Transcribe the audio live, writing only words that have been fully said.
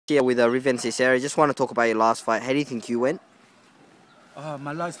here with Rivan Cesaire. I just want to talk about your last fight. How do you think you went?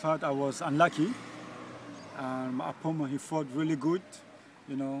 My last fight, I was unlucky. My opponent, he fought really good.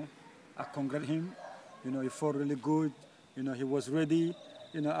 You know, I congratulate him. You know, he fought really good. You know, he was ready.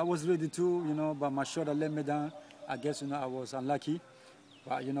 You know, I was ready too. You know, but my shoulder let me down. I guess, you know, I was unlucky.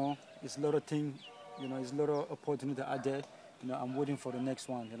 But, you know, it's a lot of things. You know, it's a lot of opportunity out there. You know, I'm waiting for the next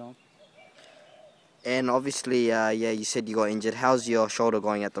one, you know. And obviously, yeah, you said you got injured. How's your shoulder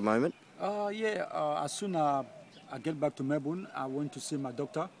going at the moment? As soon as I get back to Melbourne, I went to see my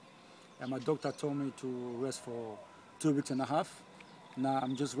doctor. And my doctor told me to rest for 2 weeks and a half. Now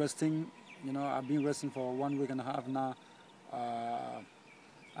I'm just resting. You know, I've been resting for 1 week and a half now. I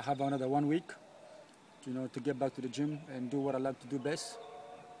have another 1 week, you know, to get back to the gym and do what I like to do best,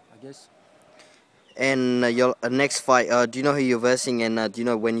 I guess. And your next fight, do you know who you're versing, and do you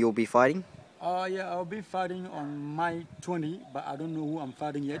know when you'll be fighting? Yeah, I'll be fighting on May 20, but I don't know who I'm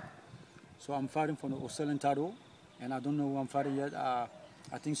fighting yet. So I'm fighting for the Australian title, and I don't know who I'm fighting yet.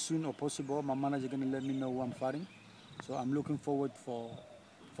 I think soon or possible, my manager is going to let me know who I'm fighting. So I'm looking forward for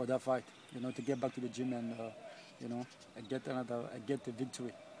that fight, you know, to get back to the gym and, you know, get the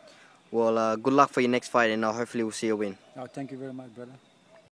victory. Well, good luck for your next fight, and hopefully we'll see you win. Thank you very much, brother.